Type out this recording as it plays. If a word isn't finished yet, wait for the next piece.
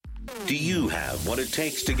Do you have what it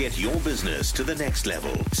takes to get your business to the next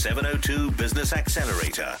level? 702 Business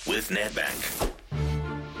Accelerator with Nedbank.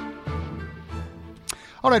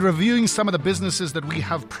 All right, reviewing some of the businesses that we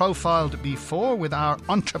have profiled before with our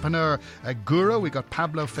entrepreneur guru. We got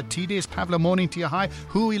Pablo Fatides. Pablo, morning to you. Hi.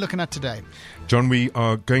 Who are we looking at today? John, we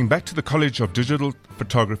are going back to the College of Digital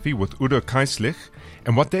Photography with Udo Keislich.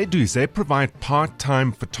 And what they do is they provide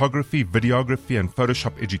part-time photography, videography and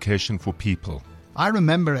Photoshop education for people. I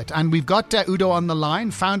remember it. And we've got Udo on the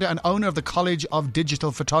line, founder and owner of the College of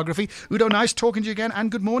Digital Photography. Udo, nice talking to you again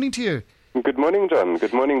and good morning to you. Good morning, John.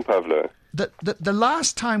 Good morning, Pablo. The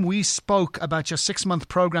last time we spoke about your 6-month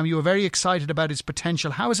program, you were very excited about its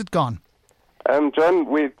potential. How has it gone? John,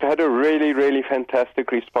 we've had a really, really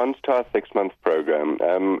fantastic response to our 6-month program.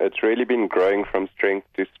 It's really been growing from strength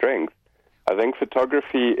to strength. I think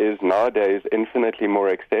photography is nowadays infinitely more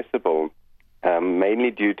accessible,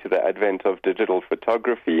 mainly due to the advent of digital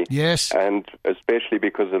photography. Yes. And especially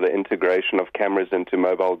because of the integration of cameras into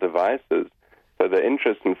mobile devices. So the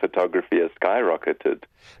interest in photography has skyrocketed.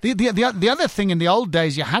 The other thing, in the old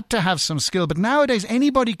days, you had to have some skill, but nowadays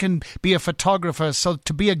anybody can be a photographer, so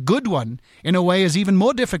to be a good one, in a way, is even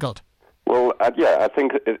more difficult. Well, I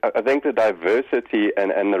think the diversity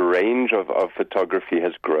and the range of photography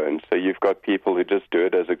has grown. So you've got people who just do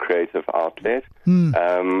it as a creative outlet, and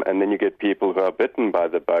then you get people who are bitten by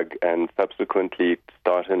the bug and subsequently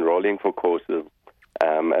start enrolling for courses.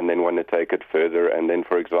 And then want to take it further, and then,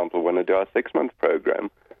 for example, want to do our 6-month program.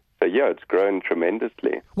 So, yeah, it's grown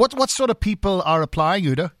tremendously. What sort of people are applying,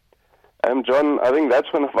 Udo? John, I think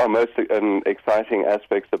that's one of our most exciting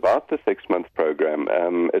aspects about the 6-month program.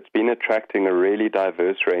 It's been attracting a really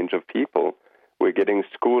diverse range of people. We're getting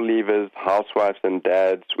school leavers, housewives and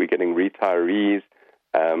dads. We're getting retirees,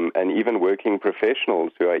 and even working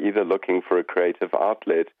professionals who are either looking for a creative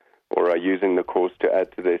outlet or are using the course to add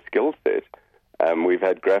to their skill set. We've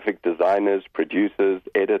had graphic designers, producers,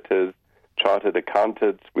 editors, chartered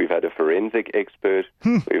accountants. We've had a forensic expert.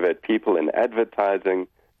 We've had people in advertising.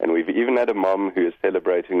 And we've even had a mom who is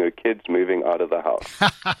celebrating her kids moving out of the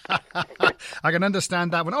house. I can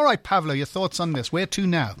understand that one. All right, Pablo, your thoughts on this. Where to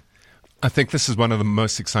now? I think this is one of the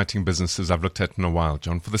most exciting businesses I've looked at in a while,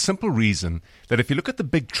 John, for the simple reason that if you look at the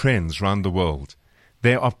big trends around the world,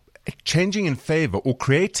 they are changing in favor or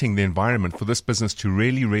creating the environment for this business to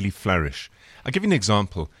really, really flourish. I'll give you an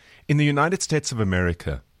example. In the United States of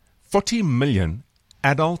America, 40 million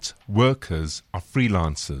adult workers are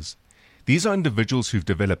freelancers. These are individuals who've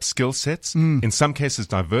developed skill sets, in some cases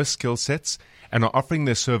diverse skill sets, and are offering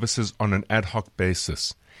their services on an ad hoc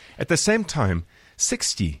basis. At the same time,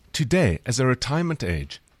 60 today as a retirement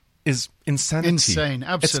age is insanity. Insane,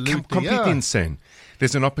 absolutely. It's completely insane.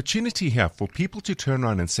 There's an opportunity here for people to turn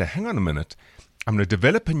around and say, hang on a minute, I'm going to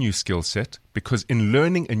develop a new skill set, because in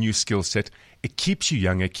learning a new skill set, it keeps you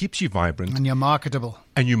young, it keeps you vibrant. And you're marketable.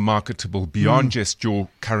 And you're marketable beyond just your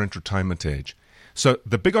current retirement age. So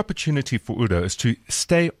the big opportunity for Udo is to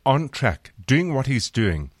stay on track, doing what he's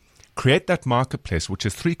doing. Create that marketplace, which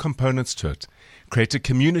has 3 components to it. Create a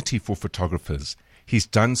community for photographers. He's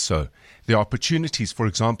done so. There are opportunities, for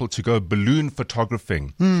example, to go balloon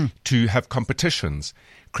photographing, to have competitions,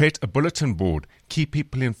 create a bulletin board, keep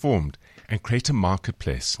people informed, and create a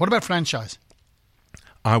marketplace. What about franchise?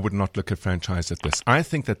 I would not look at franchise at this. I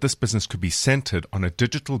think that this business could be centered on a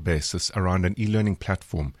digital basis around an e-learning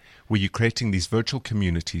platform where you're creating these virtual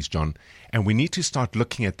communities, John, and we need to start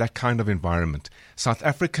looking at that kind of environment. South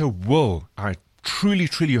Africa will, I truly,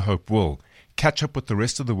 truly hope will, catch up with the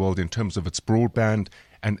rest of the world in terms of its broadband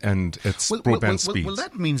and its broadband speeds. Well,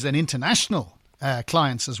 that means then international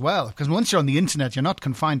clients as well, because once you're on the internet, you're not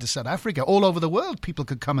confined to South Africa. All over the world, people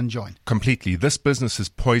could come and join. Completely. This business is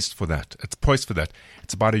poised for that. It's poised for that.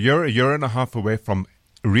 It's about a year and a half away from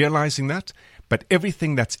realizing that, but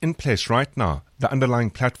everything that's in place right now, the underlying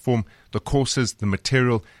platform, the courses, the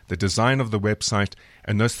material, the design of the website,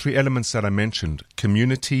 and those 3 elements that I mentioned,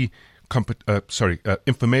 community,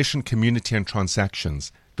 information, community, and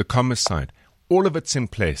transactions, the commerce side, all of it's in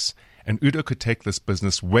place. And Udo could take this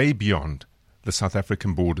business way beyond the South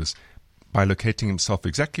African borders by locating himself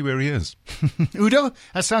exactly where he is. Udo,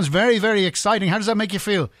 that sounds very, very exciting. How does that make you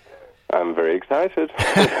feel? I'm very excited.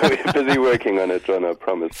 We're busy working on it, John, I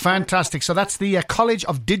promise. Fantastic. So that's the College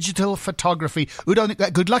of Digital Photography. Udo,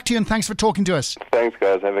 good luck to you and thanks for talking to us. Thanks,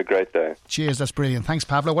 guys. Have a great day. Cheers. That's brilliant. Thanks,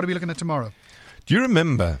 Pablo. What are we looking at tomorrow? Do you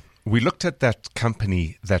remember we looked at that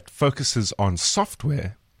company that focuses on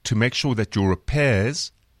software to make sure that your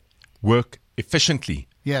repairs work efficiently?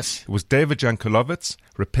 Yes. It was David Jankelowitz,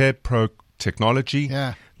 Repair Pro technology.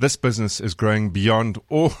 Yeah. This business is growing beyond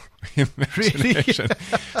all imagination.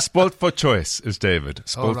 Spoilt for choice is David.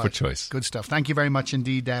 Spoilt for choice. Good stuff. Thank you very much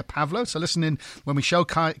indeed, Pavlo. So listen in when we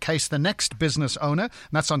showcase the next business owner.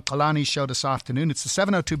 And that's on Kalani's show this afternoon. It's the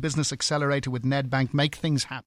 702 Business Accelerator with Nedbank. Make things happen.